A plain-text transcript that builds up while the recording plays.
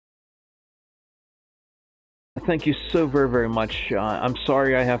Thank you so very, very much. I'm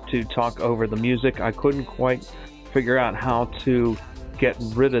sorry I have to talk over the music. I couldn't quite figure out how to get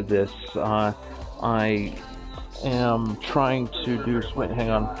rid of this. I am trying to do. Hang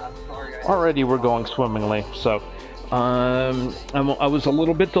on. Already we're going swimmingly. So I was a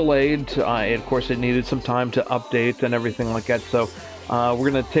little bit delayed. Of course, it needed some time to update and everything like that. So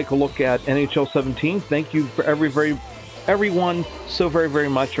we're going to take a look at NHL 17. Thank you for everyone so very, very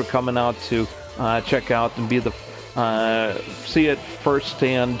much for coming out to check out and be the see it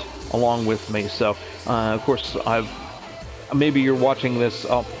firsthand along with me. So of course I've maybe you're watching this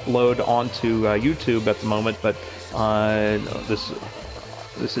upload onto YouTube at the moment, but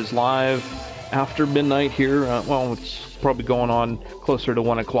this is live after midnight here. Well, it's probably going on closer to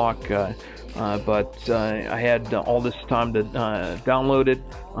 1 o'clock. But I had all this time to download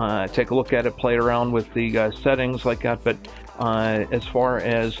it, take a look at it, play around with the settings like that. But as far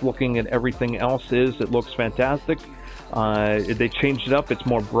as looking at everything else it looks fantastic. They changed it up. It's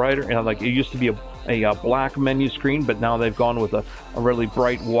more brighter. Like it used to be a black menu screen, but now they've gone with a really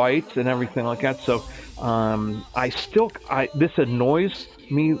bright white and everything like that. So this annoys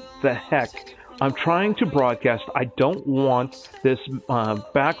me the heck. I'm trying to broadcast. I don't want this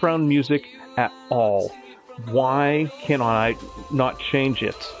background music at all. Why can I not change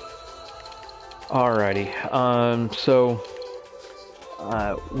it? Alrighty. So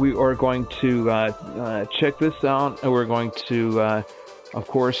we are going to check this out, and we're going to, of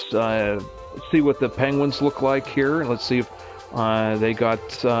course, see what the Penguins look like here. Let's see if they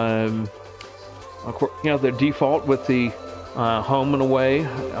got, of course, their default with the home and away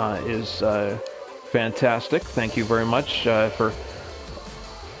is fantastic. Thank you very much for.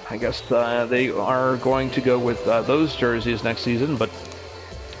 I guess they are going to go with those jerseys next season, but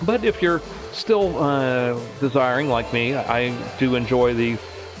if you're still desiring, like me, I do enjoy the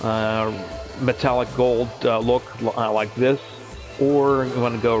metallic gold look like this. Or you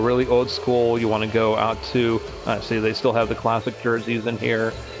want to go really old school, you want to go out to, see, they still have the classic jerseys in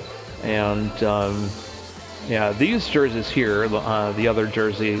here. And yeah, these jerseys here, the other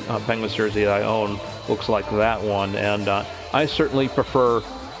jersey, Penguins jersey that I own, looks like that one. And I certainly prefer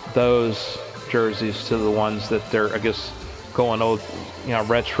those jerseys to the ones that they're, I guess, going old,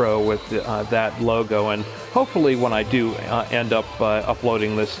 retro with that logo. And hopefully when I do end up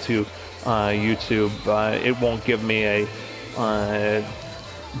uploading this to YouTube, it won't give me a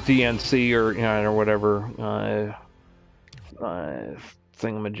DNC or whatever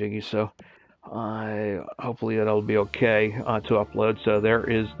thingamajiggy. So hopefully that'll be okay to upload. So there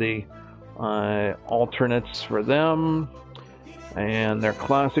is the alternates for them and their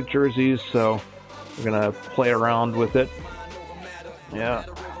classic jerseys. So we're gonna play around with it. Yeah.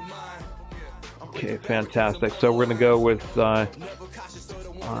 Okay, fantastic. So we're gonna go with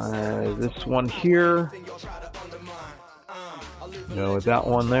this one here. Go with that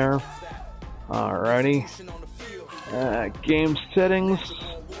one there. Alrighty. Game settings.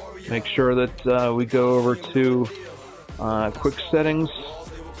 Make sure that we go over to quick settings.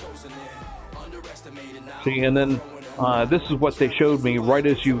 See, and then this is what they showed me right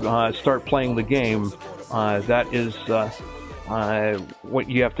as you start playing the game. That is what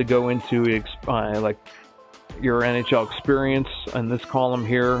you have to go into, like your NHL experience in this column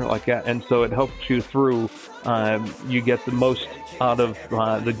here, like that, and so it helps you through. You get the most out of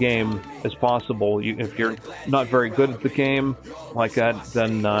the game as possible. If you're not very good at the game like that,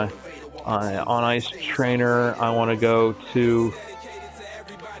 then on ice trainer, I want to go to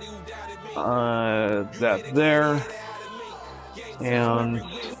that there, and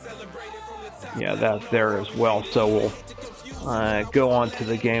yeah, that there as well. So we'll go on to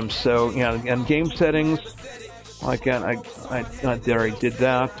the game. So and game settings. Like I already did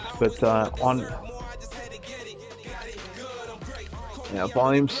that, but on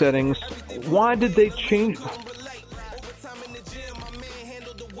volume settings. Why did they change?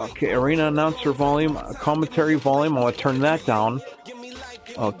 Okay, arena announcer volume, commentary volume. I want to turn that down.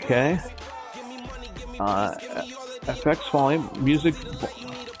 Okay. FX volume, music.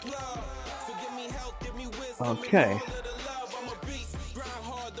 Okay.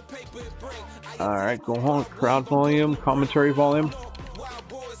 Alright, go home. Crowd volume, commentary volume,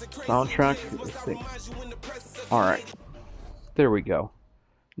 soundtrack. Alright. There we go.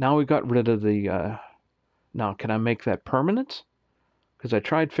 Now we got rid of the. Now, can I make that permanent? Because I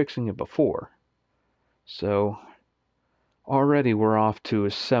tried fixing it before. So, already we're off to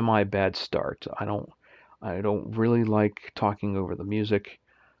a semi-bad start. I don't really like talking over the music,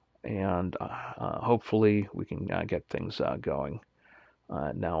 and hopefully we can get things going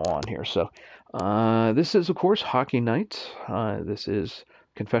now on here. So this is, of course, HockeyKnight. This is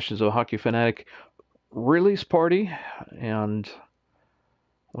Confessions of a Hockey Fanatic. release party, and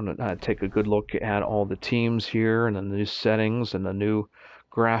I want to take a good look at all the teams here and the new settings and the new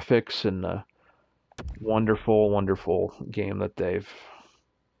graphics and the wonderful, wonderful game that they've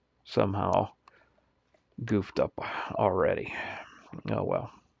somehow goofed up already. Oh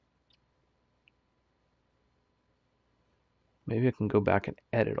well. Maybe I can go back and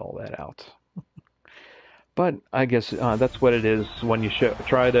edit all that out. But I guess that's what it is when you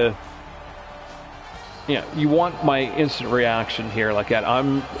try to. Yeah, you want my instant reaction here, like that.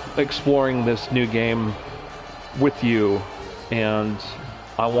 I'm exploring this new game with you, and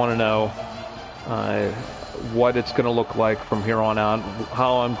I want to know what it's going to look like from here on out,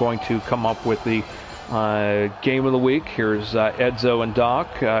 how I'm going to come up with the game of the week. Here's Edzo and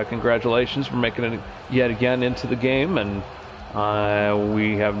Doc. Congratulations for making it yet again into the game, and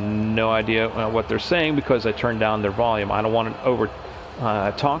we have no idea what they're saying because I turned down their volume. I don't want to over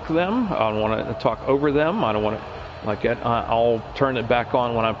talk to them. I don't want to talk over them. I don't want to like it. I'll turn it back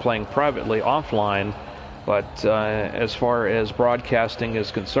on when I'm playing privately offline. But as far as broadcasting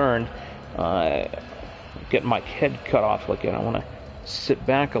is concerned, getting my head cut off like that. I want to sit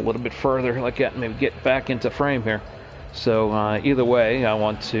back a little bit further like that, maybe get back into frame here. So either way, I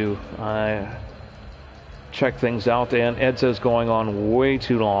want to check things out. And Edzo's going on way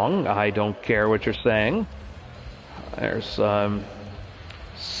too long. I don't care what you're saying. There's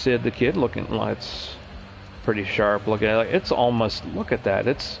Sid the kid looking like it's pretty sharp looking at it. It's almost, look at that.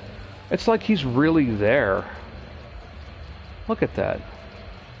 It's like he's really there. Look at that.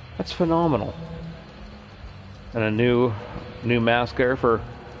 That's phenomenal. And a new mask there for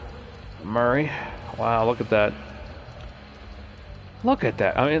Murray. Wow, look at that. Look at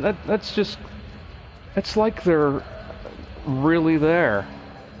that. I mean, that's just, it's like they're really there.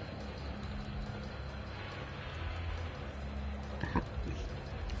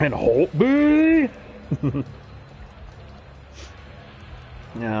 And Holtby.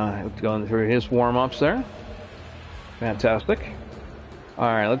 Yeah, going through his warm-ups there. Fantastic. All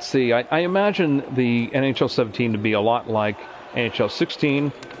right, let's see. I imagine the NHL 17 to be a lot like NHL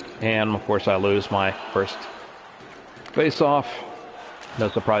 16, and of course I lose my first face-off. No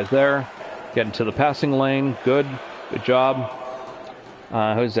surprise there. Getting to the passing lane. Good job.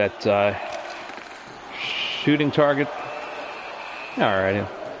 Who's that? Shooting target. All righty.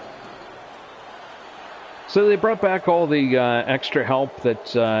 So they brought back all the extra help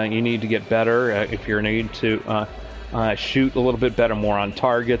that you need to get better if you need to shoot a little bit better, more on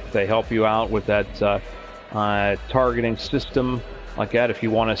target. They help you out with that targeting system like that if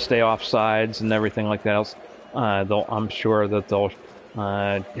you want to stay off sides and everything like that else. I'm sure that they'll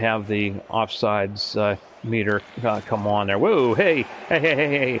have the offsides meter come on there. Whoa, hey.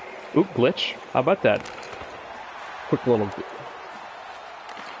 Oop, glitch. How about that? Quick little...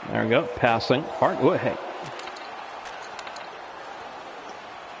 There we go. Passing. Hard. Whoa, hey.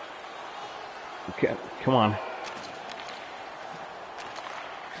 Okay, come on.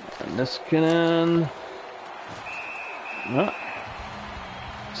 Niskanen. Oh.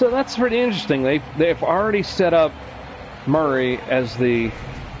 So that's pretty interesting. They've already set up Murray as the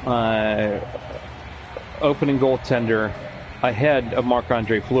opening goaltender ahead of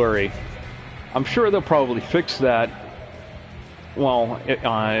Marc-Andre Fleury. I'm sure they'll probably fix that. Well,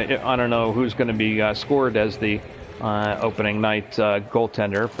 I don't know who's going to be scored as the opening night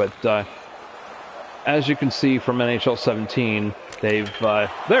goaltender, but as you can see from NHL 17, they've...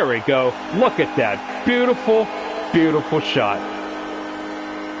 there we go. Look at that. Beautiful, beautiful shot.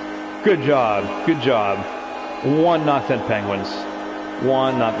 Good job. 1-0 Penguins.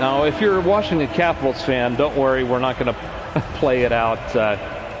 1-0. Now, if you're a Washington Capitals fan, don't worry. We're not going to play it out.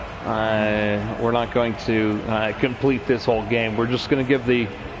 We're not going to complete this whole game. We're just going to give the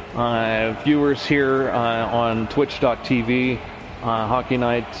viewers here on twitch.tv,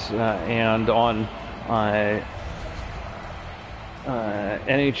 HockeyKnight, and on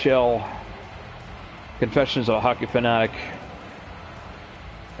NHL Confessions of a Hockey Fanatic,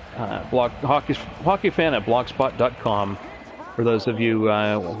 hockey fan at blogspot.com for those of you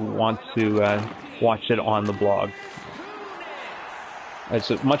who want to watch it on the blog. It's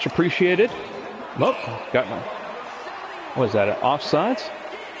much appreciated. Oh, got one. What is that? Offsides?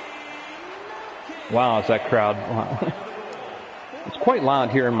 Wow, is that crowd? Wow. It's quite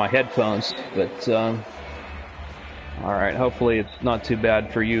loud here in my headphones, but all right. Hopefully, it's not too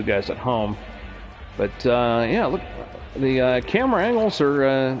bad for you guys at home. But yeah, look, the camera angles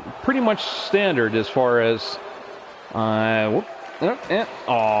are pretty much standard as far as. Oh,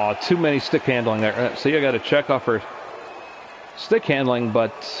 too many stick handling there. See, I got to check off her stick handling,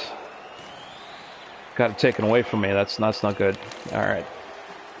 but got it taken away from me. That's not good. All right.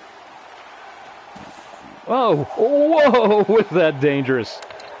 Oh, whoa, was that dangerous?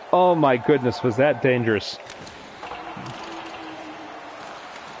 Oh my goodness, was that dangerous?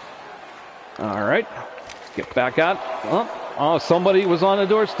 All right, get back out. Oh, somebody was on the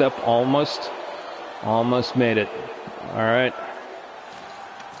doorstep. Almost made it. All right,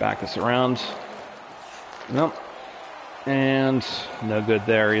 back us around. Nope, and no good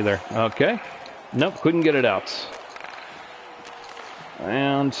there either. Okay, nope, couldn't get it out.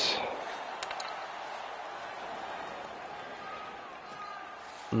 And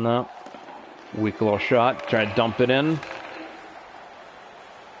no, weak little shot. Try to dump it in.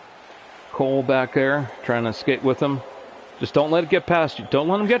 Cole back there, trying to skate with him. Just don't let it get past you. Don't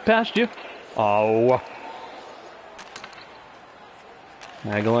let him get past you. Oh.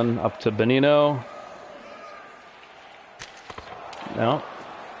 Hagelin up to Benino. No.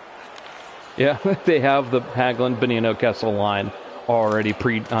 Yeah, they have the Hagelin-Benino-Kessel line already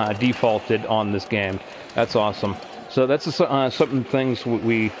defaulted on this game. That's awesome. So that's some things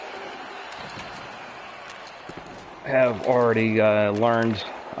we have already learned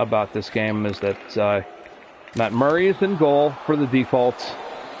about this game is that Matt Murray is in goal for the default.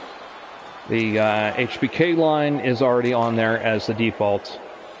 The HBK line is already on there as the default.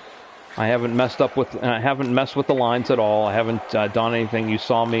 I haven't messed with the lines at all. I haven't done anything. You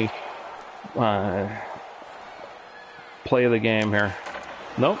saw me play the game here.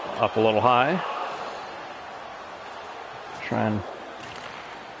 Nope, up a little high. Try and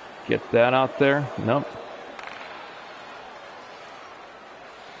get that out there. Nope.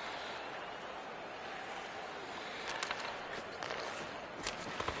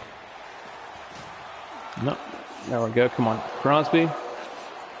 Nope. There we go. Come on. Crosby.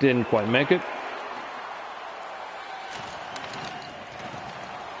 Didn't quite make it.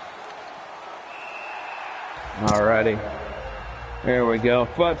 Alrighty. There we go.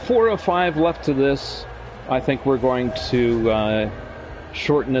 But 4:05 left to this. I think we're going to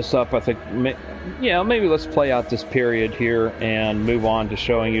shorten this up. I think, maybe let's play out this period here and move on to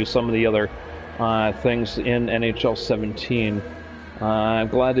showing you some of the other things in NHL 17. I'm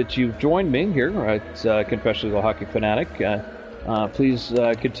glad that you've joined me here at Confessions of a Hockey Fanatic. Please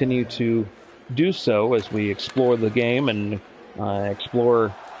continue to do so as we explore the game and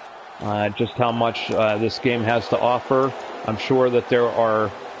explore just how much this game has to offer. I'm sure that there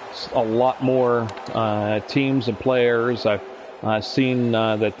are a lot more teams and players. I've seen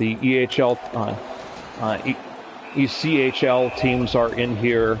that the EHL, ECHL teams are in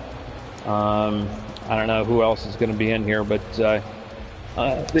here. I don't know who else is going to be in here, but the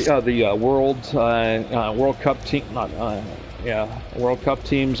World Cup team, World Cup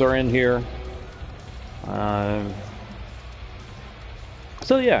teams are in here.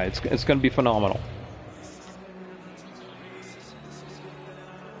 So yeah, it's going to be phenomenal.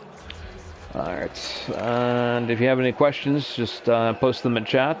 All right, and if you have any questions, just post them in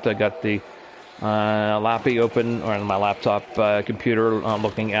chat. I got the Lappy open on my laptop computer,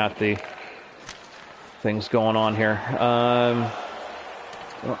 looking at the things going on here.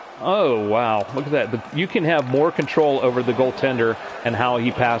 Oh wow, look at that! You can have more control over the goaltender and how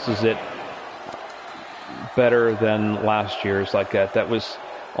he passes it better than last year's like that. That was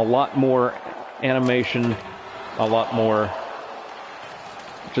a lot more animation, a lot more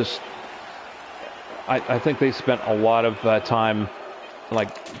just. I think they spent a lot of time,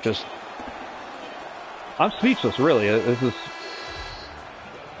 like, just. I'm speechless, really. This is.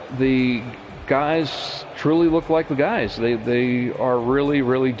 The guys truly look like the guys. They are really,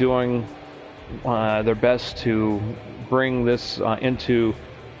 really doing their best to bring this into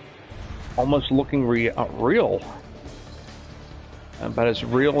almost looking real. About as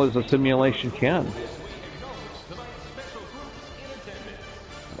real as a simulation can.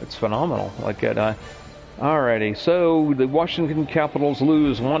 It's phenomenal. Like it. Alrighty, so the Washington Capitals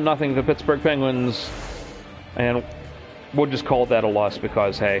lose 1-0 to the Pittsburgh Penguins, and we'll just call that a loss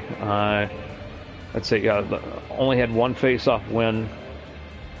because, hey, let's say only had one face-off win.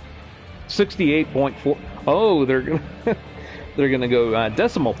 68.4. Oh, they're gonna go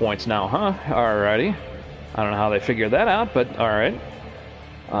decimal points now, huh? Alrighty, I don't know how they figured that out, but all right.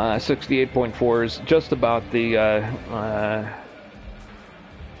 68.4 is just about the.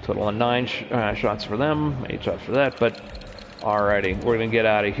 Total of 9 shots for them, 8 shots for that, but alrighty, we're going to get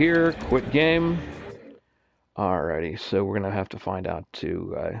out of here, quit game. Alrighty, so we're going to have to find out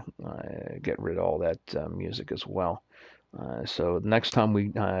to get rid of all that music as well. So next time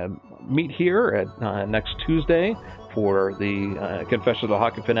we meet here at next Tuesday for the Confessions of a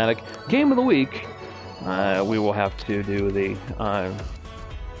Hockey Fanatic Game of the Week, we will have to do the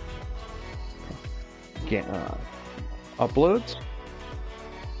uploads.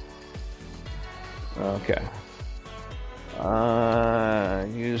 Okay.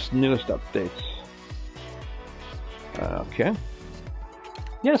 Use newest updates. Okay.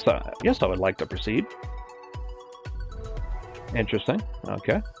 Yes, I would like to proceed. Interesting.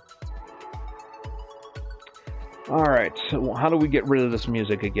 Okay. All right. So how do we get rid of this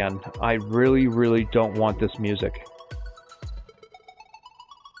music again? I really, really don't want this music.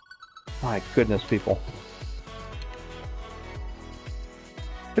 My goodness, people.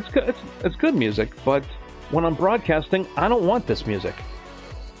 It's good. It's good music, but when I'm broadcasting, I don't want this music.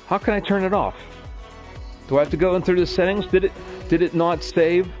 How can I turn it off? Do I have to go in through the settings? Did it not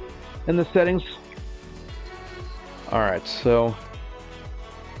save in the settings? All right. So,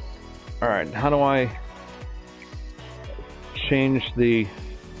 all right. How do I change the?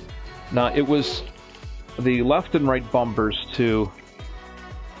 Now it was the left and right bumpers to.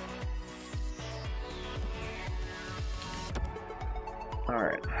 All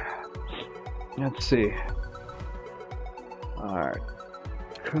right. Let's see. All right.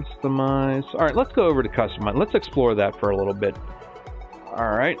 Customize. All right, let's go over to customize. Let's explore that for a little bit.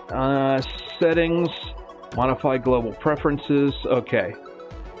 All right. Settings. Modify global preferences. Okay.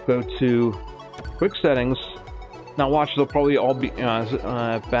 Go to quick settings. Now watch, they'll probably all be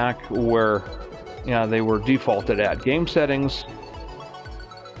back where they were defaulted at. Game settings.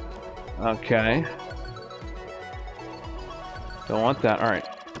 Okay. Don't want that. All right.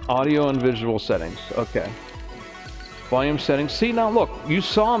 Audio and visual settings. Okay. Volume settings. See, now look, you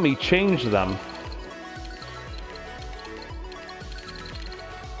saw me change them.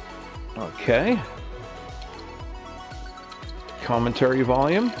 Okay. Commentary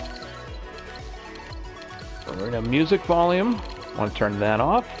volume. Arena music volume. Want to turn that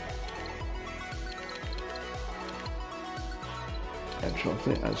off. Intro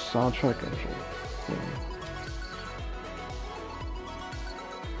thing as soundtrack intro thing.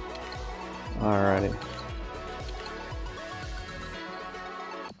 Alrighty.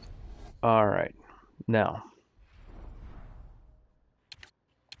 Alright. Now.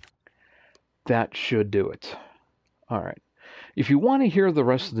 That should do it. Alright. If you want to hear the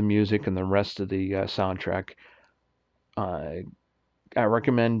rest of the music and the rest of the soundtrack, I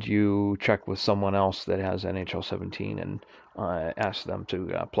recommend you check with someone else that has NHL 17 and ask them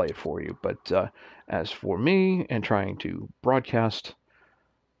to play it for you. But as for me and trying to broadcast,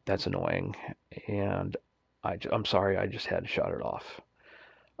 that's annoying, and I'm sorry, I just had to shut it off.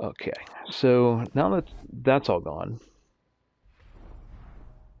 Okay, so now that that's all gone,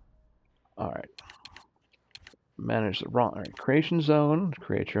 all right. Manage the creation zone.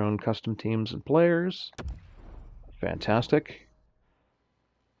 Create your own custom teams and players. Fantastic.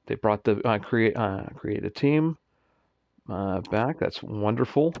 They brought the create a team back. That's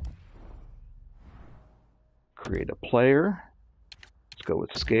wonderful. Create a player. Let's go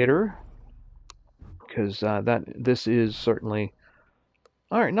with skater, because this is certainly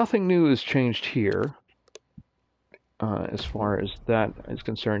all right. Nothing new has changed here as far as that is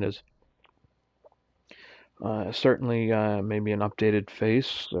concerned. Is certainly maybe an updated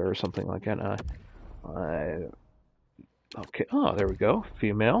face or something like that. Okay. Oh, there we go.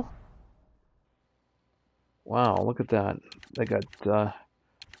 Female. Wow, look at that. They got.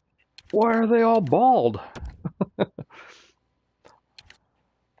 Why are they all bald?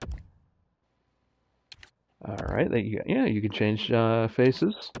 All right. You can change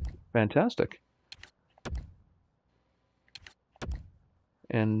faces. Fantastic.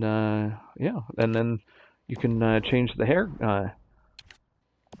 And yeah, and then you can change the hair.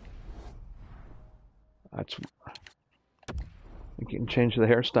 You can change the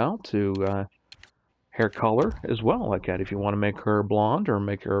hairstyle to hair color as well, like that. If you want to make her blonde or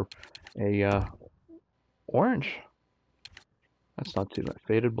make her a orange, that's not too bad.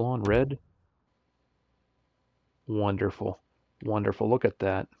 Faded blonde, red. Wonderful, wonderful. Look at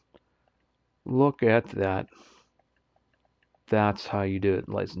that. Look at that. That's how you do it,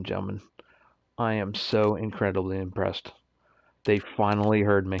 ladies and gentlemen. I am so incredibly impressed. They finally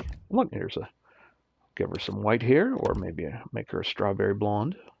heard me. Look, here's a. Give her some white hair, or maybe make her a strawberry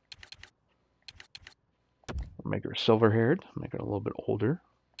blonde. Or make her silver haired, make her a little bit older.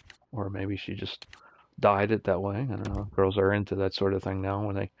 Or maybe she just dyed it that way. I don't know. Girls are into that sort of thing now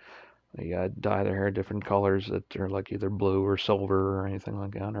when they dye their hair different colors that are like either blue or silver or anything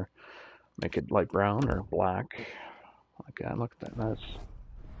like that. Or make it light brown or black. Like that. Look at that. That's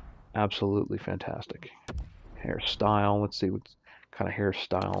absolutely fantastic. Hairstyle. Let's see what kind of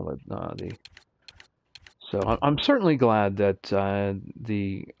hairstyle that So I'm certainly glad that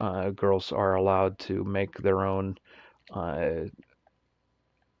the girls are allowed to make their own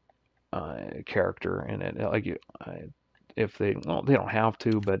character in it. Like if they, well, they don't have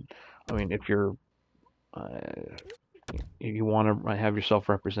to, but I mean, if you're you want to have yourself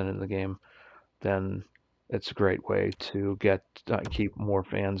represented in the game, then it's a great way to keep more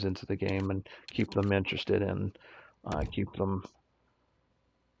fans into the game and keep them interested and keep them,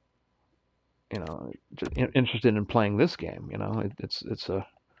 just interested in playing this game. It's a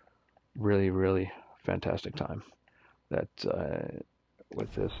really fantastic time that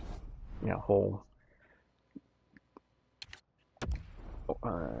with this whole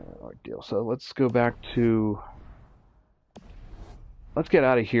ordeal. So let's go back to. Let's get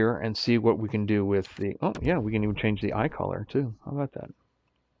out of here and see what we can do with the. Oh yeah, we can even change the eye color too. How about that?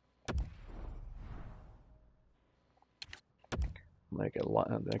 Make it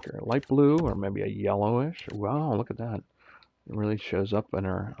a light blue or maybe a yellowish. Wow, look at that! It really shows up in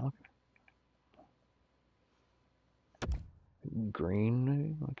our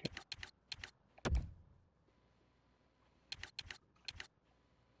green. Okay.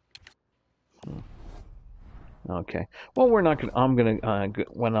 Okay. Well, we're not gonna. I'm gonna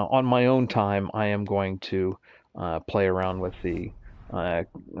when on my own time, I am going to play around with the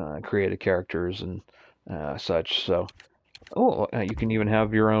created characters and such. So, you can even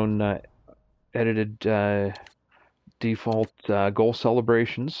have your own edited default goal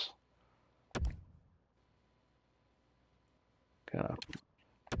celebrations. Kind of,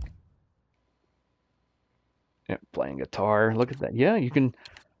 yeah, playing guitar. Look at that. Yeah, you can.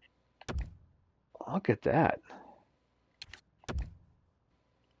 Look at that.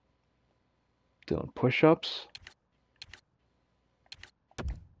 Doing push-ups.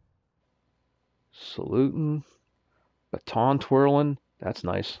 Saluting. Baton twirling. That's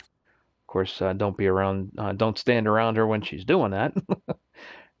nice. Of course, don't stand around her when she's doing that.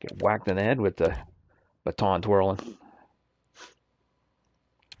 Get whacked in the head with the baton twirling.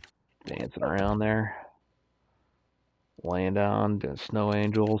 Dancing around there. Laying down, doing snow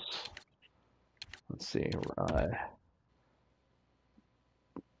angels. Let's see.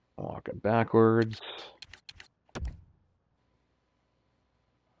 Walking backwards.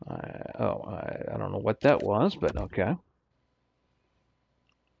 I don't know what that was, but okay.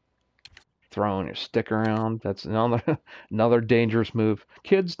 Throwing your stick around. That's another dangerous move.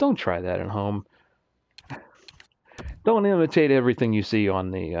 Kids, don't try that at home. Don't imitate everything you see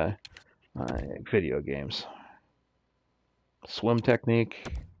on the video games. Swim technique.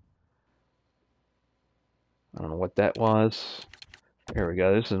 I don't know what that was. Here we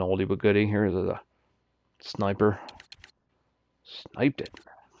go. This is an oldie but goodie. Here's a sniper. Sniped it.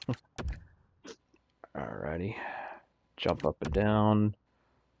 Alrighty. Jump up and down.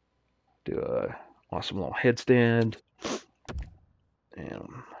 Do a awesome little headstand. And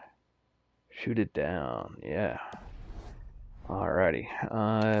shoot it down. Yeah. Alrighty.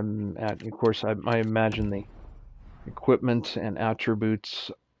 Of course, I imagine the equipment and attributes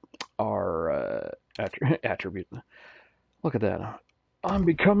are attribute. Look at that. I'm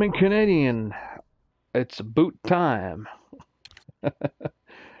becoming Canadian. It's boot time.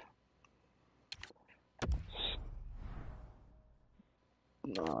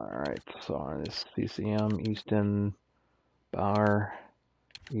 Alright, so on this CCM, Easton, Bauer,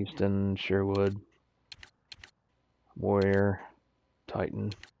 Easton, Sherwood, Warrior,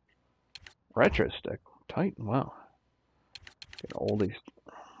 Titan, Retro Stick, Titan, wow. Get old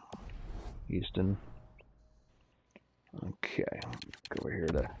Easton. Okay, go over here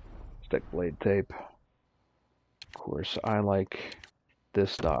to stick blade tape. Of course, I like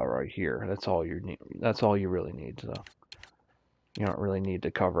this style right here. That's all you need. That's all you really need. So you don't really need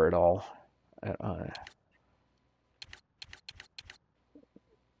to cover it all.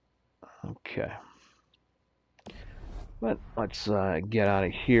 Okay. But let's get out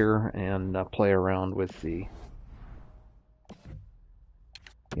of here and play around with the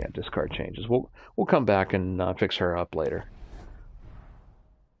discard changes. We'll come back and fix her up later.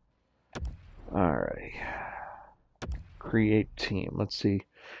 Alrighty. Create team. Let's see.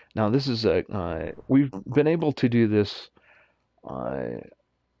 Now this is we've been able to do this a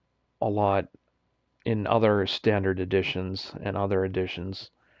lot in other standard editions and other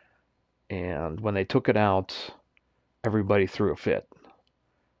editions, and when they took it out, everybody threw a fit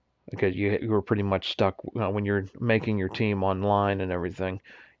because you were pretty much stuck when you're making your team online and everything.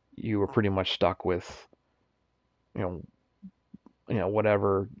 You were pretty much stuck with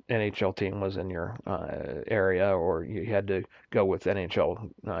whatever NHL team was in your area, or you had to go with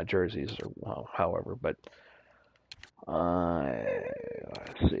NHL jerseys or however. But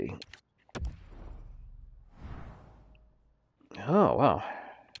let's see. Oh wow!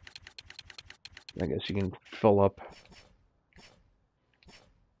 I guess you can fill up.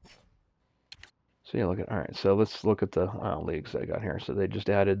 So yeah, look at all right. So let's look at the leagues I got here. So they just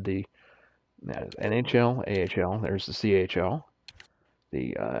added the That is NHL, AHL. There's the CHL,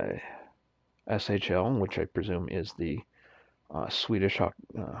 the SHL, which I presume is the Swedish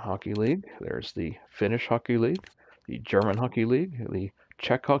Hockey League. There's the Finnish Hockey League, the German Hockey League, the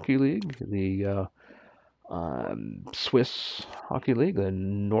Czech Hockey League, the Swiss Hockey League, the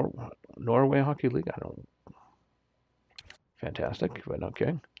Norway Hockey League. I don't. Fantastic, but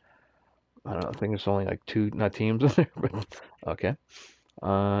okay. I don't know, I think it's only like two, not teams in there, but okay.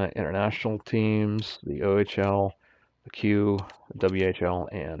 International teams, the OHL, the Q, the WHL,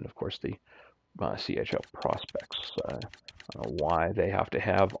 and of course the CHL prospects. I don't know why they have to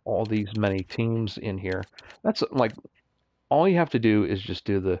have all these many teams in here. That's like all you have to do is just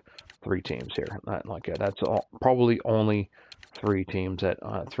do the three teams here. Not like that's all, probably only three teams at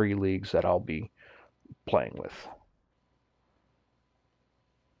three leagues that I'll be playing with.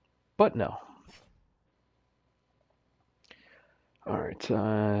 But no. All right.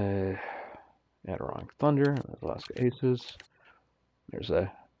 Adirondack Thunder, Alaska Aces. There's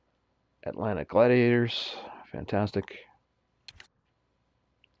a Atlanta Gladiators. Fantastic.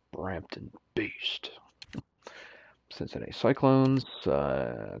 Brampton Beast. Cincinnati Cyclones.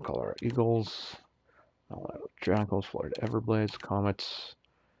 Colorado Eagles. Colorado Jackals. Florida Everblades. Comets.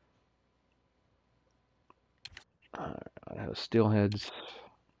 Steelheads.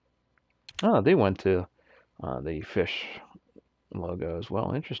 Oh, they went to the fish logo as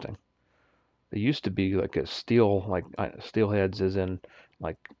well. Interesting. They used to be like a steel, like steelheads is in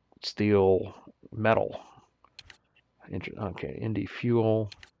like steel metal. Okay, Indy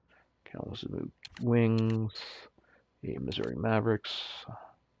Fuel, Kalamazoo Wings, the Missouri Mavericks.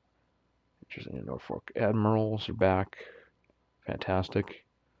 Interesting. The Norfolk Admirals are back. Fantastic.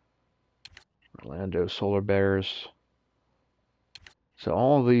 Orlando Solar Bears. So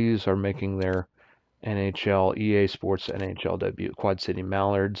all of these are making their NHL, EA Sports NHL debut. Quad City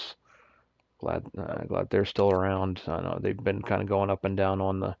Mallards. Glad they're still around. I know they've been kind of going up and down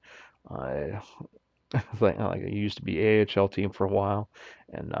on the like it used to be AHL team for a while,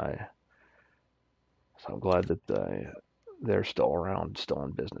 and so I'm glad that they're still around, still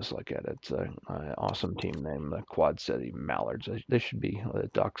in business like that. It's an awesome team name, the Quad City Mallards. They should be the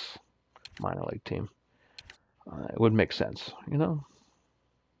Ducks minor league team. It would make sense, you know.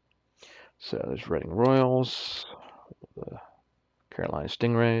 So there's Reading Royals, the Carolina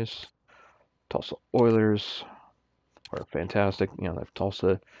Stingrays, Tulsa Oilers are fantastic. You know,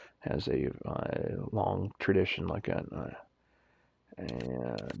 Tulsa has a long tradition like that.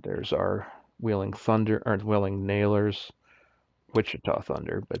 And there's our Wheeling Thunder, or Wheeling Nailers, Wichita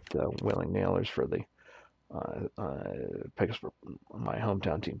Thunder, but Wheeling Nailers for the Pittsburgh, my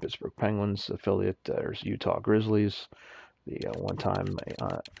hometown team, Pittsburgh Penguins affiliate. There's Utah Grizzlies, the one-time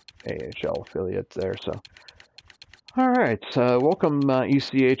AHL affiliate there. So, all right, welcome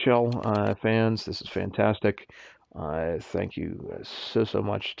ECHL fans. This is fantastic. Thank you so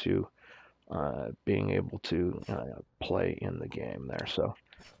much to being able to play in the game there. So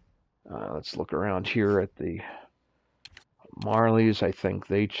let's look around here at the Marlies. I think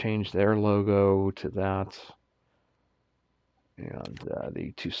they changed their logo to that. And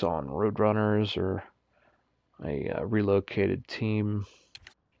the Tucson Roadrunners are a relocated team.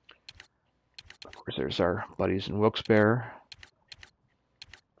 Of course, there's our buddies in Wilkes-Barre.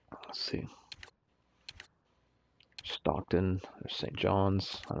 Let's see. Stockton, there's St.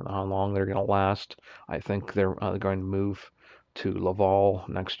 John's. I don't know how long they're going to last. I think they're going to move to Laval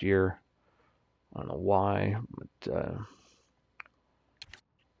next year. I don't know why, but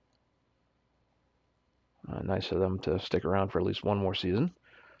nice of them to stick around for at least one more season.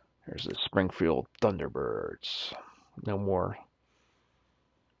 There's the Springfield Thunderbirds. No more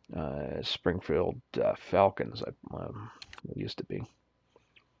Springfield Falcons. It used to be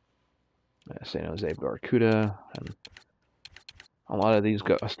San Jose Barracuda, and a lot of these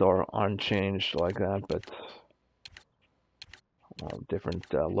still are unchanged like that, but different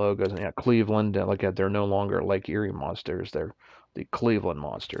logos. And yeah, Cleveland, look at, they're no longer Lake Erie Monsters. They're the Cleveland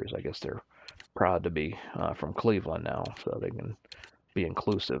Monsters. I guess they're proud to be from Cleveland now, so they can be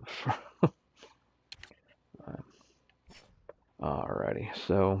inclusive. Alrighty,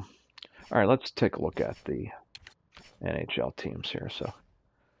 so all right, let's take a look at the NHL teams here. So,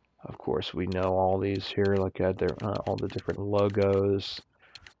 of course, we know all these here. Look at their all the different logos.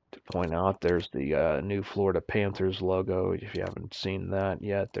 To point out, there's the new Florida Panthers logo. If you haven't seen that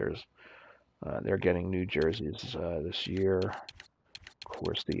yet, there's they're getting new jerseys this year. Of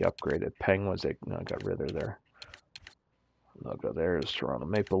course, the upgraded Penguins, they got rid of their logo. There's Toronto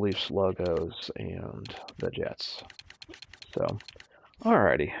Maple Leafs logos and the Jets. So,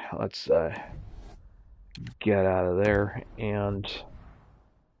 alrighty, let's get out of there and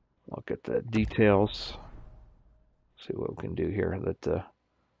Look at the details. See what we can do here. That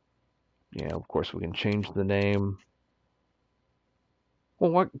of course we can change the name.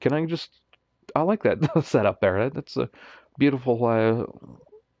 Well, what can I just? I like that setup there. That's a beautiful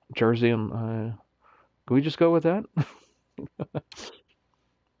jersey, and can we just go with that?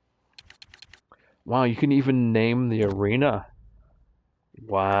 Wow, you can even name the arena.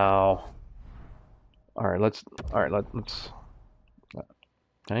 Wow. All right, let's. All right, let's.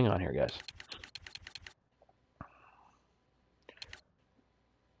 Hang on here, guys.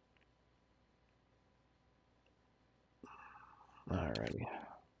 Alrighty.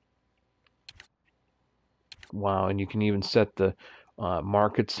 Wow, and you can even set the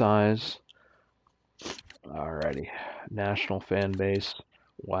market size. Alrighty. National fan base.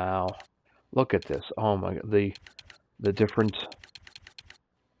 Wow. Look at this. Oh my god. The different.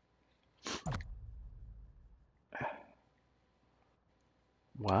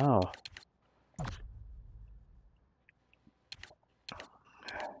 Wow.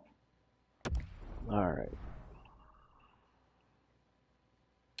 All right.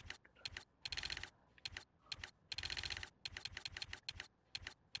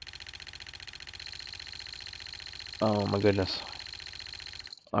 Oh my goodness.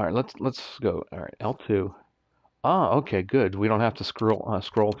 All right, let's go. All right, L2. Ah, okay, good. We don't have to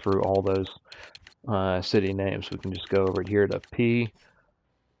scroll through all those city names. We can just go over here to P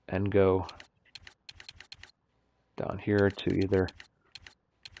and go down here to either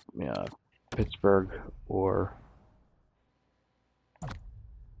Pittsburgh or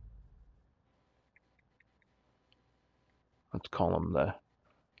let's call them the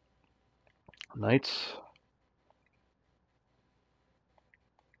Knights.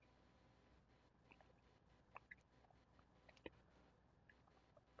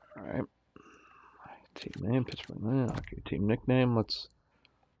 All right. Team name, Pittsburgh. Okay, team nickname. Let's.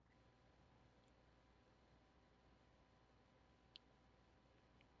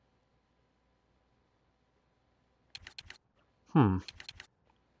 Hmm.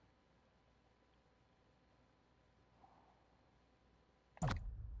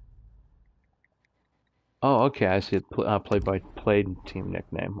 Oh, okay. I see it. Play-by-play team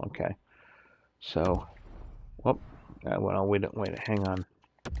nickname. Okay. So, well, well, wait. Hang on.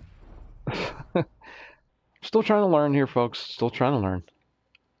 Still trying to learn here, folks. Still trying to learn.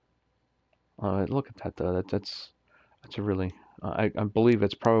 Look at that though. That's a really. I believe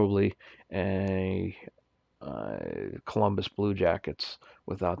it's probably a Columbus Blue Jackets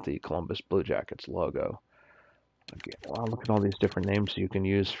without the Columbus Blue Jackets logo. Okay, wow, look at all these different names you can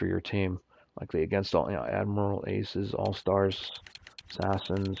use for your team, like the against all, Admiral, Aces, All Stars,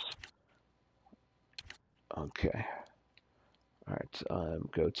 Assassins. Okay. All right.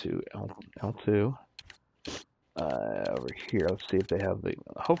 Go to L2. Over here, let's see if they have the.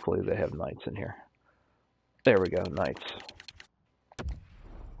 Hopefully, they have Knights in here. There we go, Knights.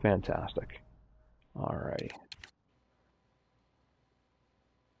 Fantastic. All right.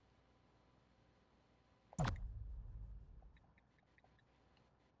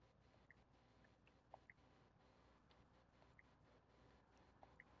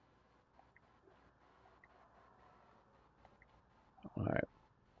 All right.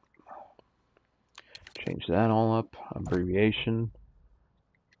 Change that all up. Abbreviation.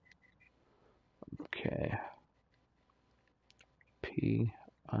 Okay. PITT.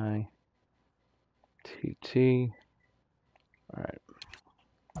 All right.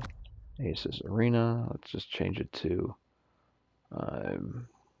 Aces Arena. Let's just change it to um,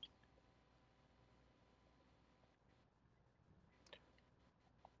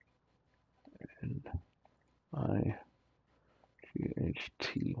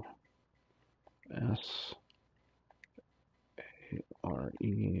 IGHTSARENA.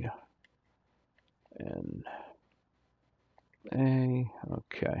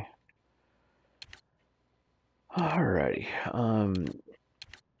 Okay. Alrighty.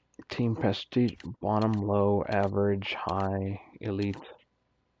 Team prestige, bottom, low, average, high, elite.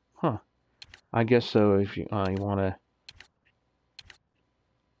 Huh. I guess so. If you want to.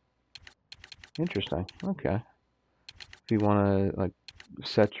 Interesting. Okay. If you want to like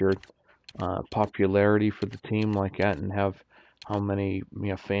set your popularity for the team like that, and have how many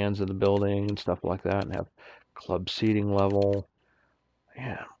fans in the building and stuff like that, and have club seating level.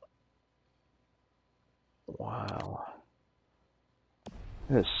 Yeah. Wow.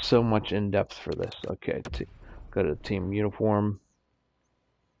 There's so much in depth for this. Okay. Go to team uniform.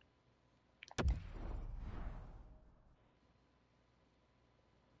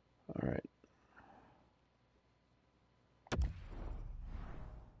 All right.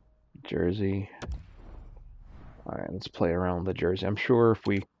 Jersey. All right, let's play around with the jersey. I'm sure if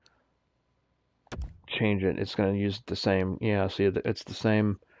we change it, it's going to use the same. Yeah, see, it's the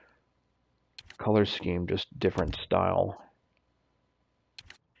same color scheme, just different style.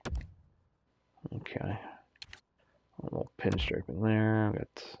 Okay. A little pinstriping there.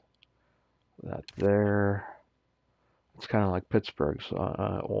 Got that there. It's kind of like Pittsburgh's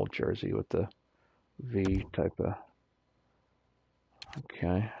old jersey with the V type of.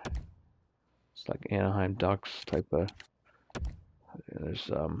 Okay. It's like Anaheim Ducks type of.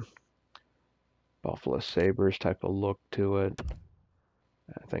 There's Buffalo Sabres type of look to it.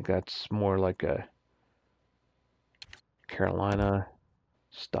 I think that's more like a Carolina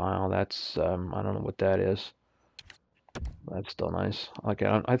style. That's I don't know what that is. That's still nice. Like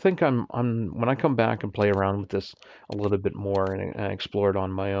I think I'm when I come back and play around with this a little bit more and explore it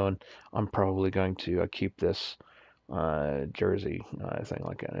on my own, I'm probably going to keep this jersey thing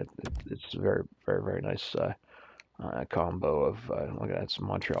like that. It's very very very nice combo of look at that, it's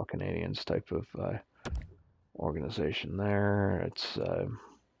Montreal Canadiens type of organization there. It's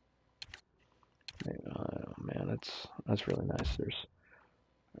man, that's really nice. There's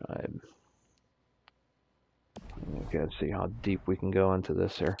okay, let's see how deep we can go into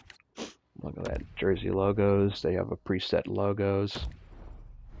this here. Look at that, jersey logos. They have a preset logos.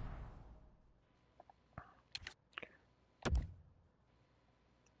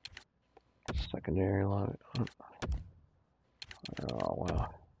 Secondary logo. Oh wow.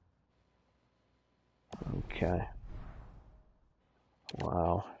 Okay.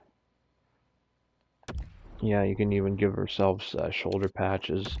 Wow. Yeah, you can even give ourselves shoulder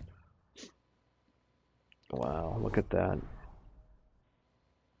patches. Wow, look at that.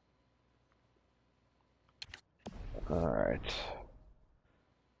 Alright.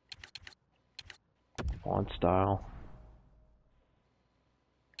 Font style.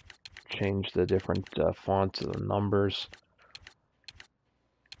 Change the different fonts of the numbers.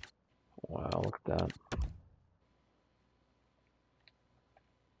 Wow, look at that.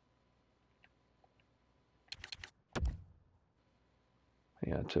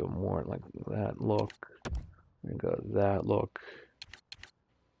 Yeah, to more like that look. We go to that look.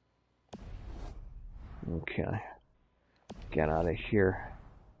 Okay. Get out of here.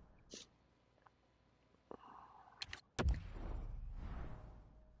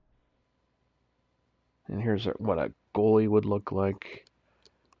 And here's what a goalie would look like.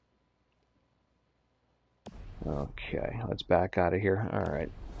 Okay, let's back out of here. All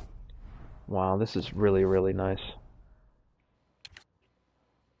right. Wow, this is really, really nice.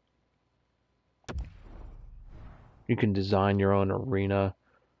 You can design your own arena.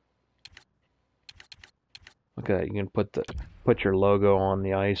 Look at that. You can put your logo on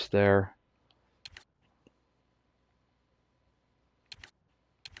the ice there.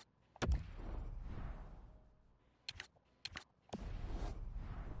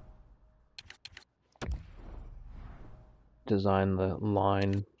 Design the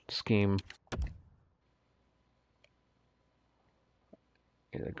line scheme.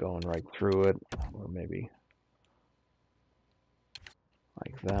 Either going right through it, or maybe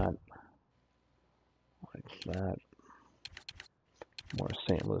like that. Like that. More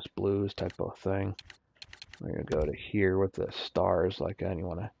St. Louis Blues type of thing. We're going to go to here with the stars like that. And you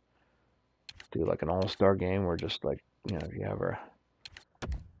want to do like an all-star game where just like, you know, if you have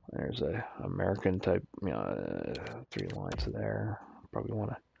there's a American type, you know, 3 lines there. Probably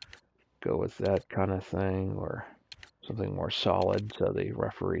want to go with that kind of thing, or something more solid so the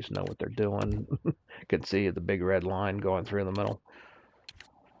referees know what they're doing. Can see the big red line going through the middle.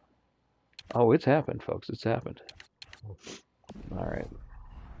 Oh, it's happened, folks. It's happened. All right.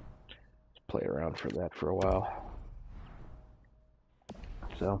 Let's play around for that for a while.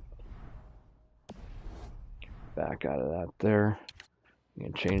 So, back out of that there. You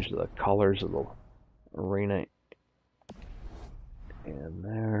can change the colors of the arena and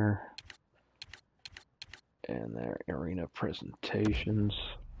there. And their arena presentations.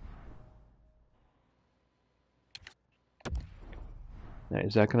 Now,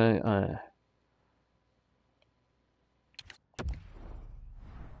 is that gonna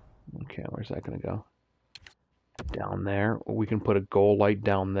okay, where's that gonna go? Down there. We can put a goal light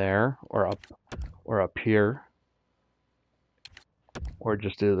down there, or up here, or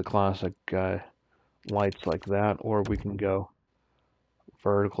just do the classic lights like that, or we can go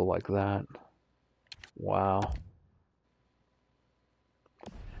vertical like that. Wow,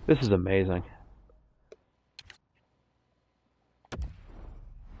 this is amazing.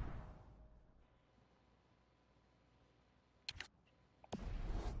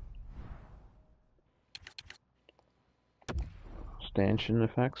 Stanchion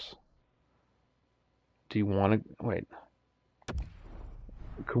effects. Do you want to wait?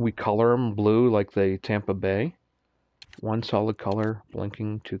 Could we color them blue like the Tampa Bay? One solid color,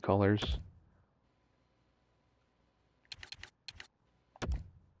 blinking, two colors.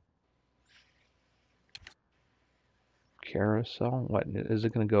 Carousel? What, is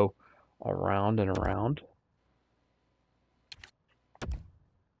it going to go around and around?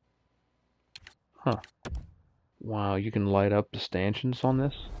 Huh. Wow, you can light up the stanchions on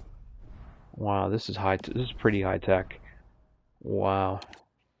this? Wow, this is this is pretty high tech. Wow.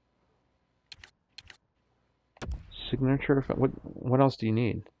 Signature? What else do you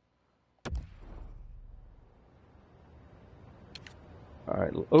need?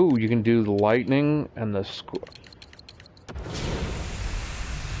 Alright. Oh, you can do the lightning and the score.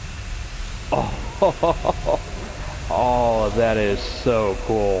 Oh, oh, that is so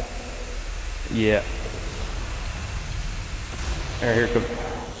cool. Yeah. Here comes.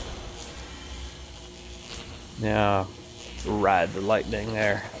 Yeah. Ride the lightning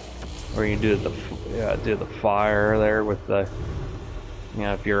there. Or you can do the fire there with the,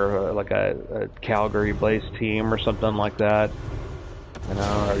 if you're like a Calgary Blaze team or something like that,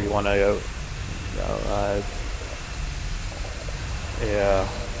 or you want to go, yeah.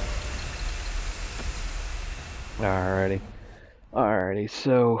 Alrighty,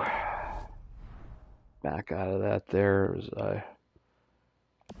 so back out of that there.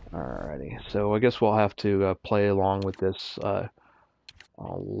 Alrighty, so I guess we'll have to play along with this a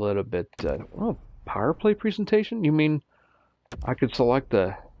little bit. Oh, power play presentation? You mean I could select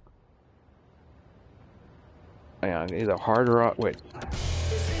the, either hard or, wait.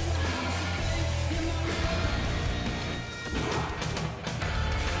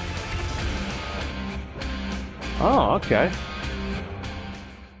 Oh, okay.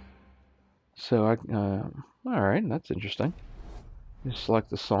 So all right, that's interesting. You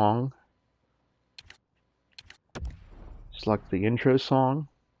select the song, select the intro song.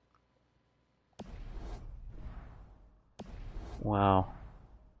 Wow.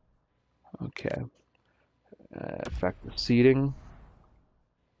 Okay. Affect the seating.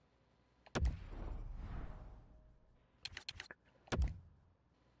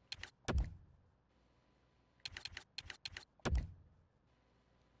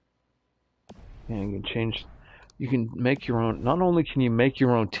 And you can change. You can make your own. Not only can you make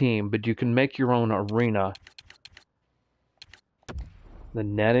your own team, but you can make your own arena. The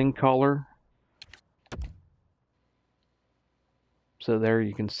netting color. So there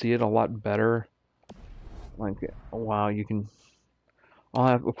you can see it a lot better. Like, wow, you can.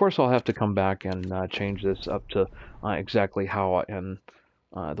 Of course, I'll have to come back and change this up to exactly how and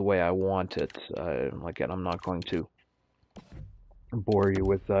the way I want it. Again, I'm not going to bore you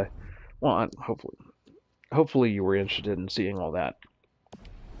with. Well, hopefully you were interested in seeing all that.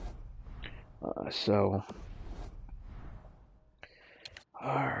 So,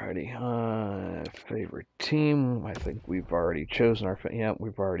 alrighty. Favorite team. I think we've already chosen our. Yeah,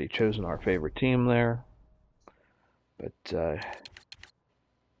 we've already chosen our favorite team there. But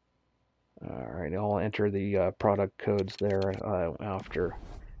alright, I'll enter the product codes there after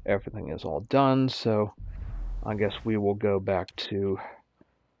everything is all done. So, I guess we will go back to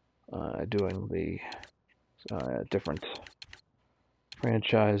doing the different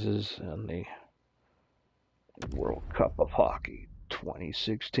franchises and the World Cup of Hockey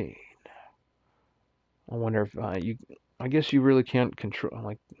 2016. I wonder if I guess you really can't control,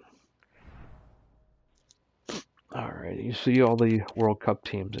 like, alright, you see all the World Cup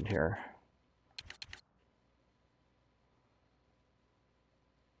teams in here.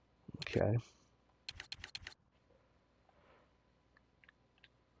 Okay.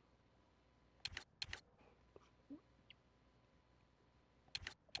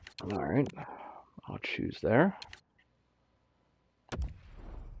 Alright, I'll choose there.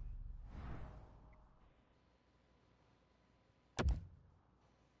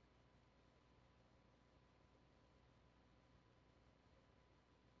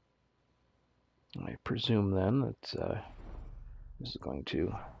 I presume then that this is going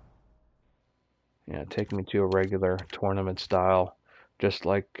to take me to a regular tournament style, just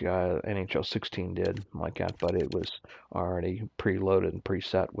like NHL 16 did, like that, but it was already preloaded and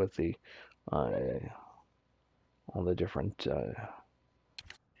preset with the all the different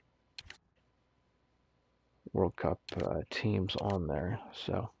World Cup teams on there.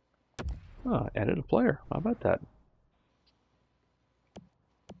 So, edit a player. How about that?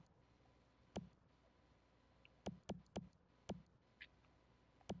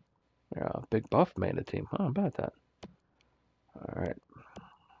 Yeah, Big Buff made a team. How about that? All right.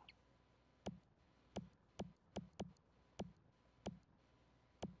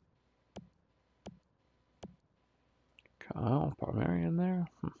 Kyle Palmieri in there.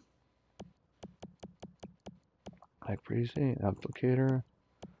 Mike Breezy, Applicator,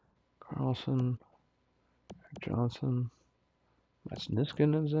 Carlson, Johnson. That's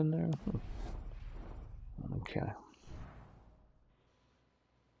Niskin is in there. Okay.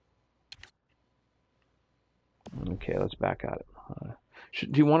 Okay, let's back at it.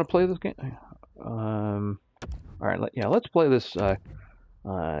 Do you want to play this game? All right. Let's play this. What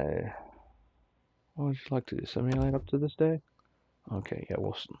would you like to do? Simulate up to this day? Okay. Yeah.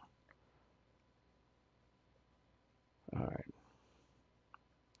 We'll. All right.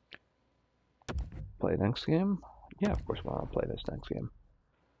 Play next game. Yeah, of course we want to play this next game.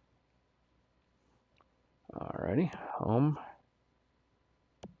 Alrighty. Home.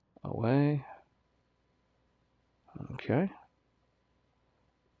 Away. Okay.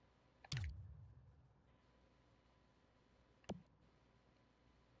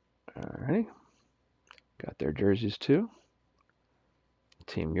 Alrighty. Got their jerseys too.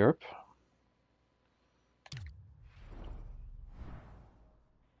 Team Europe.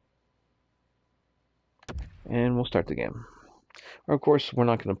 And we'll start the game. Of course, we're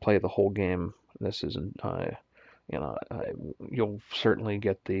not going to play the whole game. This isn't, you'll certainly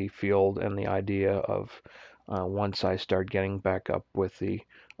get the field and the idea of once I start getting back up with the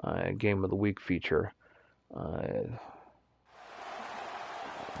Game of the Week feature. All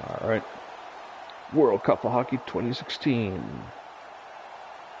right. World Cup of Hockey 2016.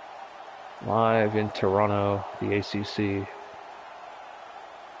 Live in Toronto, the ACC.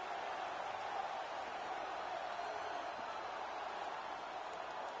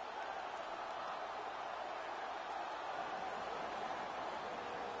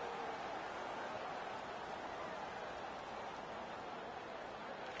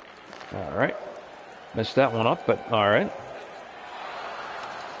 All right. Missed that one up, but all right.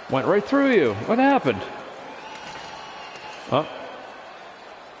 Went right through you. What happened? Oh.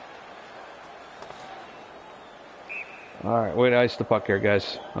 All right. Way to ice the puck here,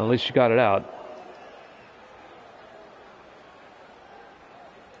 guys. At least you got it out.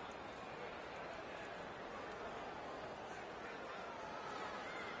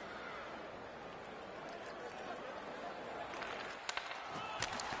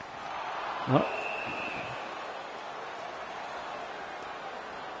 Oh.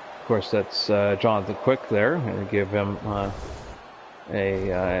 Of course, that's Jonathan Quick there. I'm going to give him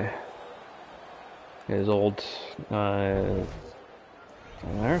his old there.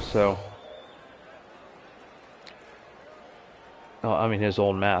 So, I mean his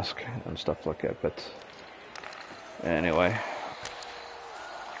old mask and stuff like that. But anyway.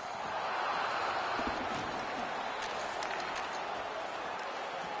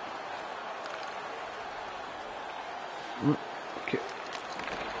 Okay.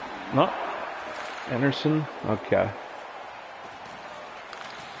 No. Anderson. Okay.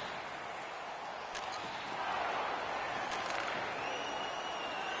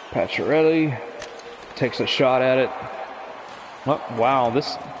 Pacioretty takes a shot at it. Oh, wow,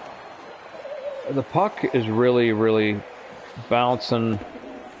 the puck is really bouncing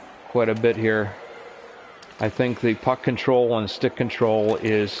quite a bit here. I think the puck control and stick control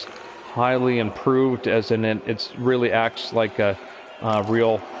is highly improved, as in it really acts like a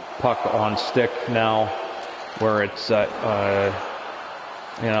real puck on stick now, where it's more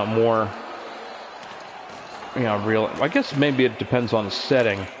real. I guess maybe it depends on the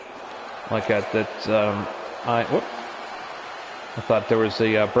setting. Like I thought there was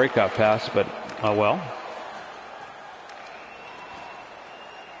a breakout pass, but oh well.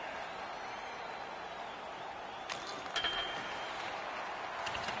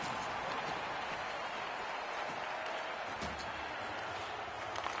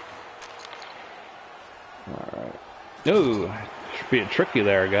 All right. Ooh, should be tricky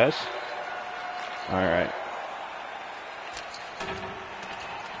there, guys. All right.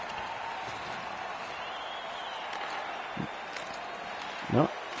 No,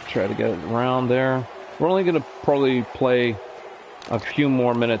 try to get it around there. We're only going to probably play a few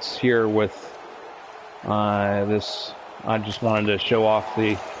more minutes here with this. I just wanted to show off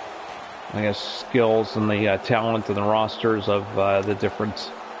the, skills and the talent and the rosters of the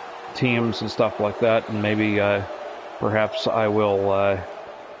different teams and stuff like that. And maybe perhaps I will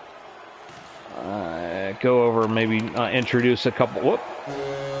go over, maybe introduce a couple. Whoop.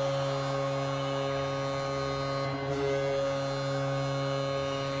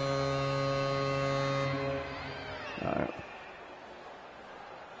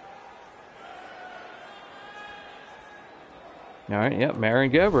 All right, yep,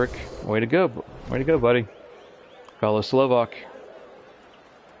 Marin Gabrick. Way to go, buddy. Fellow Slovak.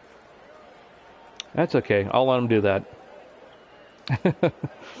 That's okay. I'll let him do that.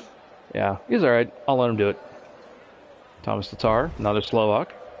 Yeah, he's all right. I'll let him do it. Thomas Tatar, another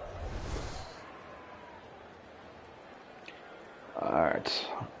Slovak. All right.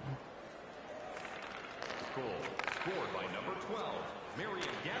 Goal scored by number 12,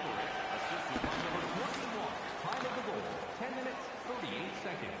 Marion Gaborik, assisted by number 21. Time of the goal, 10 minutes, 38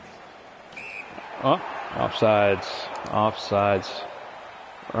 seconds. Oh, offsides. Offsides.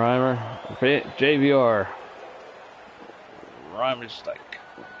 Reimer, JVR. Riemsdyk.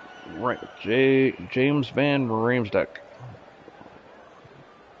 Right, James Van Riemsdyk.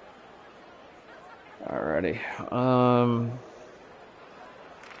 Alrighty.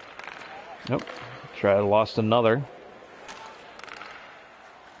 Nope. Lost another.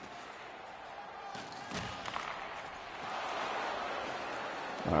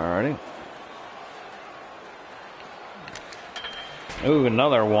 Alrighty. Ooh,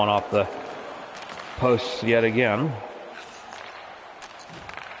 another one off the posts yet again.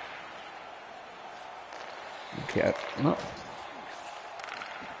 Okay. No.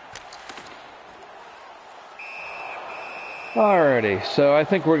 Alrighty, so I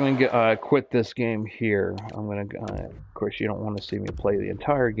think we're going to quit this game here. I'm going to, of course, you don't want to see me play the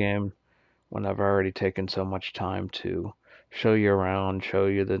entire game when I've already taken so much time to show you around, show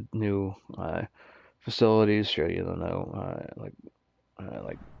you the new facilities, show you the new,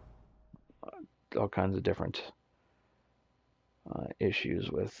 like all kinds of different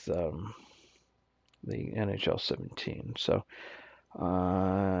issues with the NHL 17. So,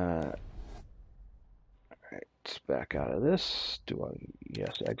 alright, let's back out of this.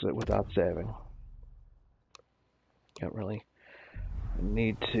 Yes, exit without saving. Can't really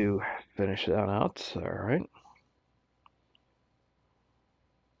need to finish that out. Alright.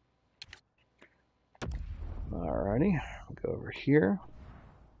 Alrighty, go over here.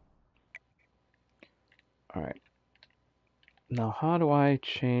 Alright. Now, how do I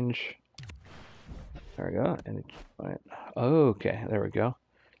change? There we go. Right. Okay, there we go.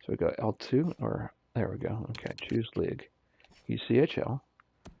 So we go L2, or there we go. Okay, choose league. ECHL.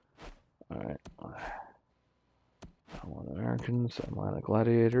 Alright. I want Americans, Atlanta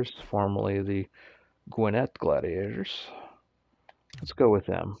Gladiators, formerly the Gwinnett Gladiators. Let's go with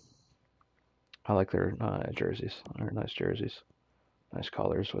them. I like their jerseys. They're nice jerseys. Nice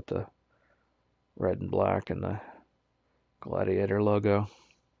colors with the red and black and the Gladiator logo.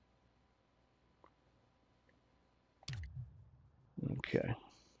 Okay.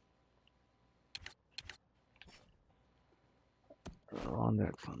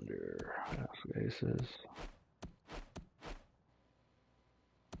 Rondeck Thunder. Aces.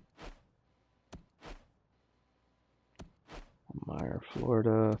 Meyer,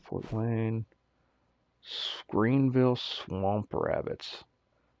 Florida. Fort Wayne. Greenville Swamp Rabbits.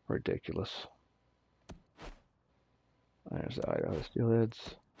 Ridiculous. There's the Idaho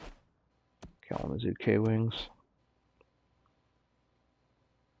Steelheads. Kalamazoo K-Wings.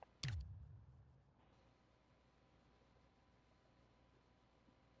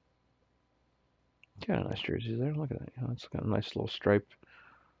 Kind of nice jerseys there. Look at that. You know, it's got a nice little stripe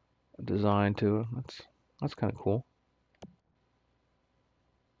design to it. That's kind of cool.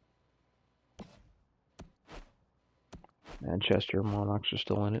 Manchester Monarchs are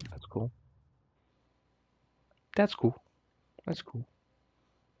still in it. That's cool. That's cool. That's cool.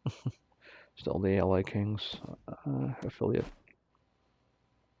 Still the LA Kings affiliate.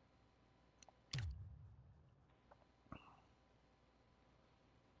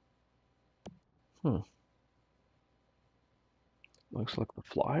 Looks like the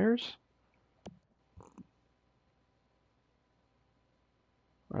Flyers.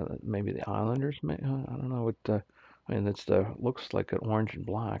 Or maybe the Islanders. I don't know what. I mean, looks like an orange and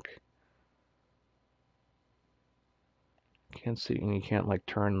black. Can't see, and you can't like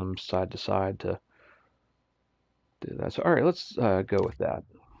turn them side to side to do that. So, all right, let's go with that.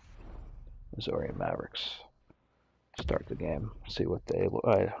 Missouri Mavericks. Start the game. See what they.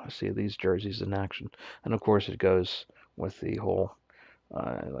 See these jerseys in action, and of course it goes with the whole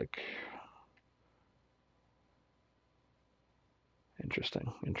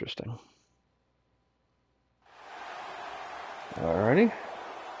Interesting. Alrighty.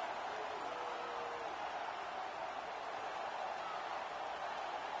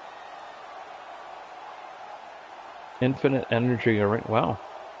 Infinite energy. Wow.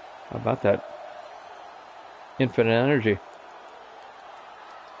 How about that? Infinite energy.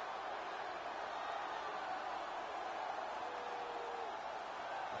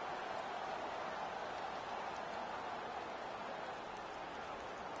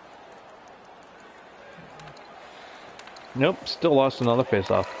 Nope, still lost another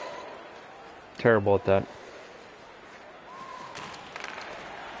face-off. Terrible at that.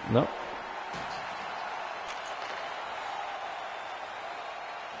 Nope.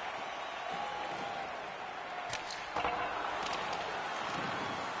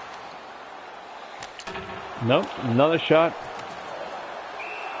 Nope, another shot.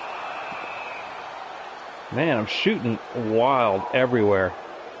 Man, I'm shooting wild everywhere.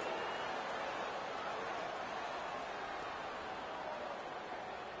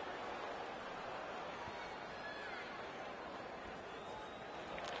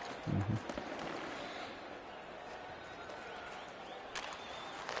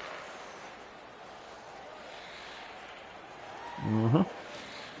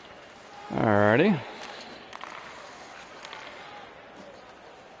 Alrighty.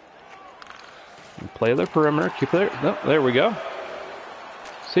 Play the perimeter. Keep there. Oh, there we go.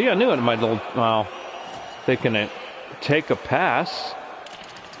 See, I knew it might. Well, they can take a pass.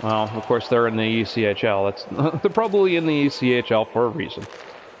 Well, of course they're in the ECHL. They're probably in the ECHL for a reason.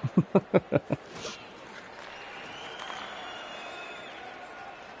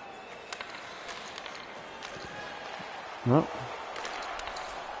 Oh.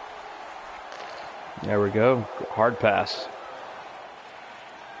 There we go. Hard pass.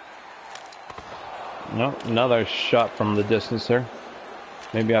 No, another shot from the distance there.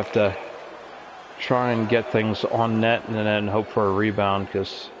 Maybe I have to try and get things on net and then hope for a rebound,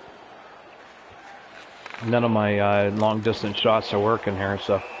 because none of my long distance shots are working here.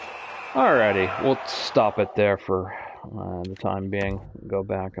 So, alrighty, we'll stop it there for the time being. Go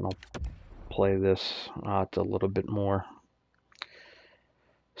back and I'll play this out a little bit more.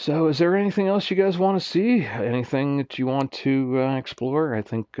 So, is there anything else you guys want to see? Anything that you want to explore? I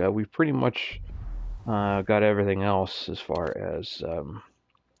think we've pretty much got everything else as far as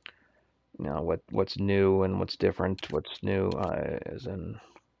what's new and what's different. What's new is in,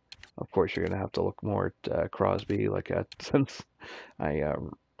 of course, you're gonna have to look more at Crosby, like that, since I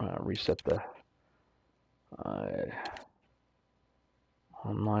reset the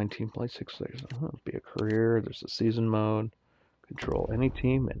online team play 6 days. Be a career. There's a season mode. Control any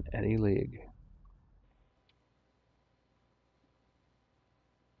team in any league.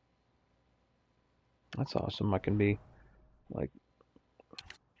 That's awesome. I can be like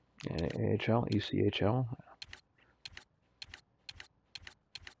AHL, ECHL.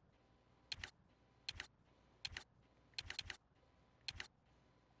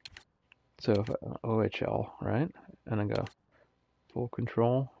 So if OHL, right? And I go full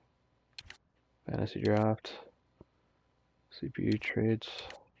control, fantasy draft, CPU trades.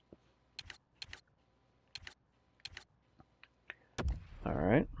 All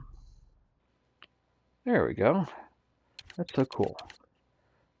right. There we go. That's so cool.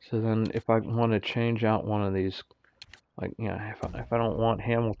 So then if I want to change out one of these, like, if I don't want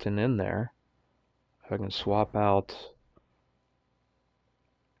Hamilton in there, if I can swap out,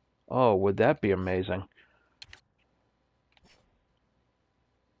 oh, would that be amazing?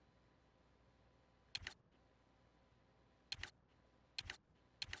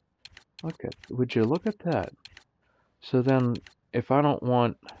 Okay, would you look at that? So then if I don't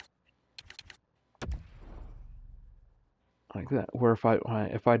want like that, where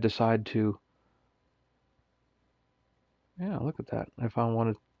if I decide to, yeah, look at that. If I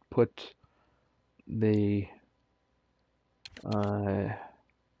want to put the oh,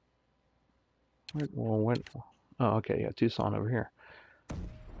 okay, yeah, Tucson over here.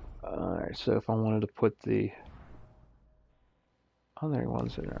 Alright, so if I wanted to put the other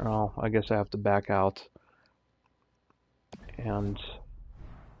ones in there, oh, I guess I have to back out and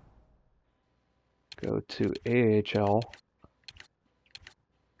go to AHL,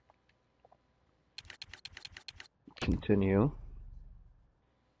 continue.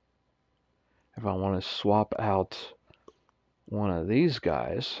 If I want to swap out one of these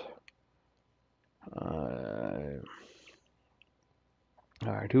guys,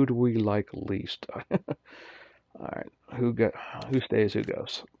 alright, who do we like least? Alright, who stays, who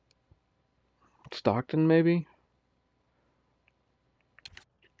goes? Stockton, maybe?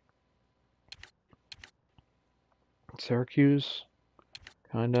 Syracuse,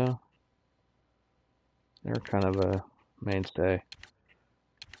 kinda. They're kind of a mainstay.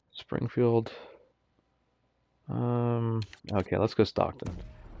 Springfield. Okay, let's go Stockton.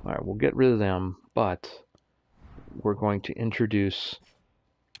 Alright, we'll get rid of them, but we're going to introduce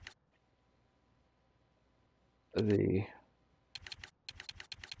the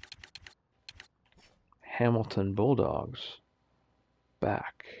Hamilton Bulldogs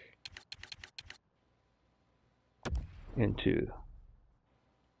back into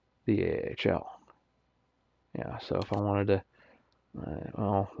the AHL. Yeah, so if I wanted to,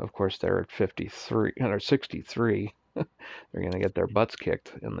 well, of course they're at 53 or 63. They're going to get their butts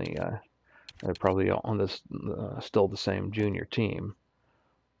kicked in the. They're probably on this still the same junior team.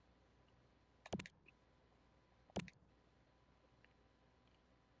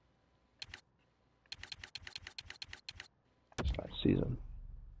 season.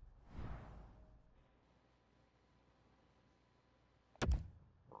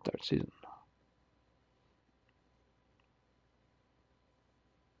 Third season.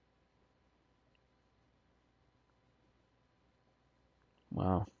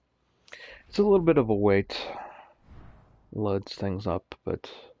 Wow. It's a little bit of a wait. Loads things up, but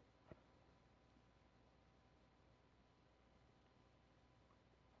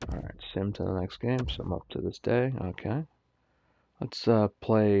alright, sim to the next game, sim up to this day. Okay. Let's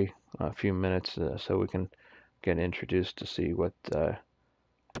play a few minutes so we can get introduced to see what the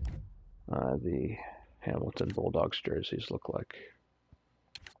Hamilton Bulldogs jerseys look like.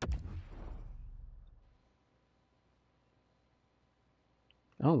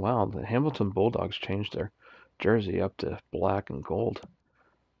 Oh wow, the Hamilton Bulldogs changed their jersey up to black and gold.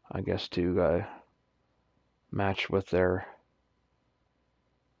 I guess to match with their...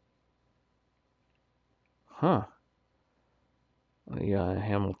 Huh. The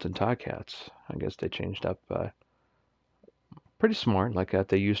Hamilton Ticats. I guess they changed up pretty smart like that.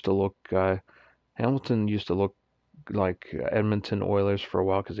 They used to look... Hamilton used to look like Edmonton Oilers for a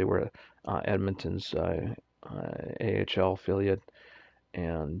while because they were Edmonton's AHL affiliate,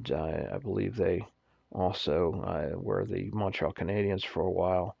 and I believe they also were the Montreal Canadiens for a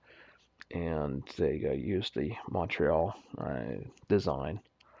while, and they used the Montreal design.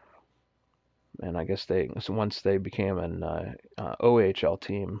 And I guess so once they became an OHL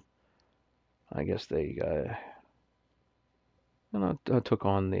team, I guess they took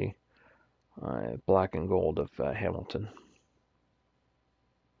on the black and gold of Hamilton.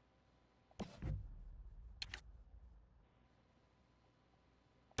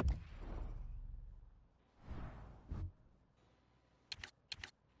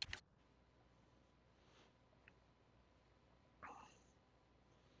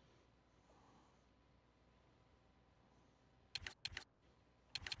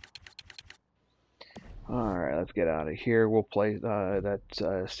 Alright, let's get out of here. We'll play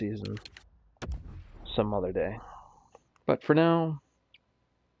that season some other day. But for now,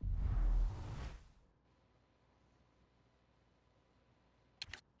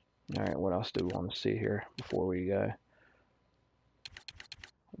 alright, what else do we want to see here before we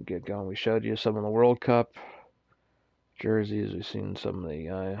get going? We showed you some of the World Cup jerseys. We've seen some of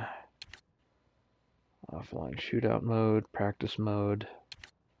the offline shootout mode, practice mode.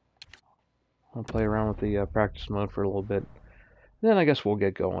 I'll play around with the practice mode for a little bit. Then I guess we'll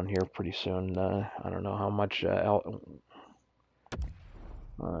get going here pretty soon. I don't know how much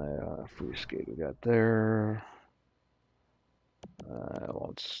free skate we got there.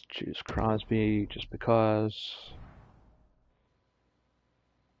 Let's choose Crosby just because.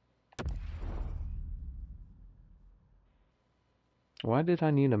 Why did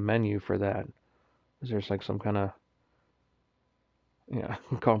I need a menu for that? Is there like some kind of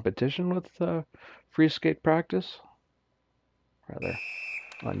competition with free skate practice? Rather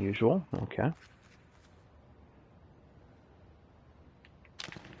unusual. Okay.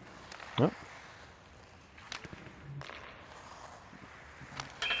 Oh.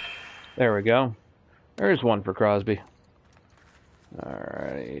 There we go. There's one for Crosby.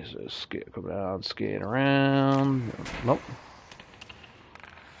 Alright, so coming out, skating around. Nope.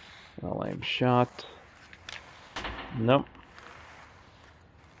 A lame shot. Nope.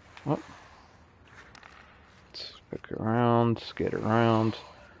 Oh. Let's pick around, skate around.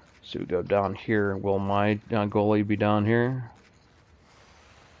 So we go down here. Will my goalie be down here?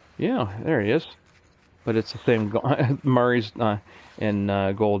 Yeah, there he is. But it's the same. Murray's in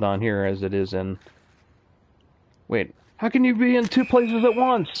goal down here as it is in. Wait, how can you be in two places at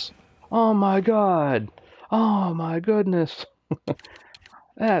once? Oh my god! Oh my goodness!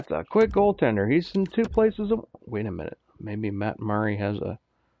 That's a quick goaltender. He's in two places. Wait a minute. Maybe Matt Murray has a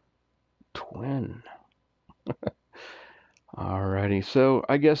twin. Alrighty, so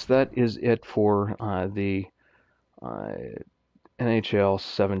I guess that is it for the NHL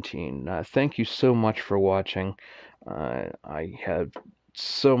 17. Thank you so much for watching. I had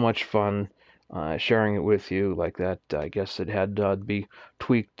so much fun sharing it with you like that. I guess it had to be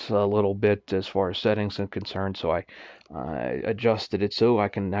tweaked a little bit as far as settings are concerned, so I adjusted it so I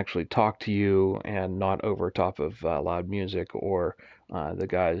can actually talk to you and not over top of loud music or the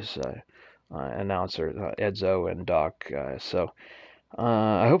guys, announcer Edzo and Doc. So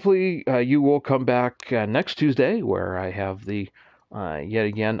hopefully you will come back next Tuesday where I have the yet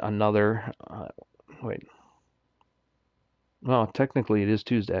again another wait. Well, technically it is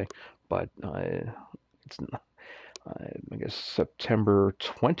Tuesday, but it's I guess September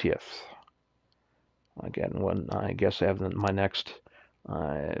 20th. Again, when I guess I have my next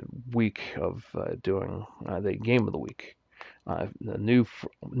week of doing the game of the week. the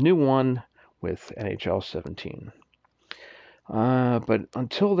new one with NHL 17. But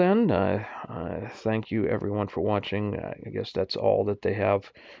until then, thank you everyone for watching. I guess that's all that they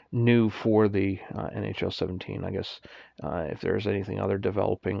have new for the NHL 17. I guess if there's anything other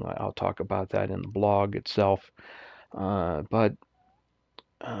developing, I'll talk about that in the blog itself. But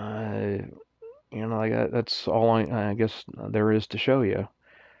that's all I guess there is to show you.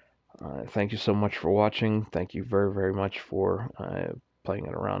 Thank you so much for watching. Thank you very, very much for playing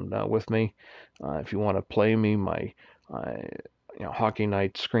it around with me. If you want to play me, my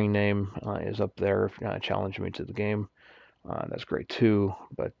HockeyKnight screen name is up there. If you want to challenge me to the game, that's great too.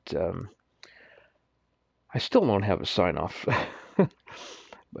 But I still don't have a sign off.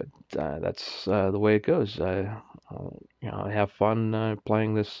 But that's the way it goes. I have fun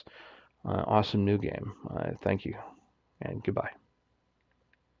playing this awesome new game. Thank you and goodbye.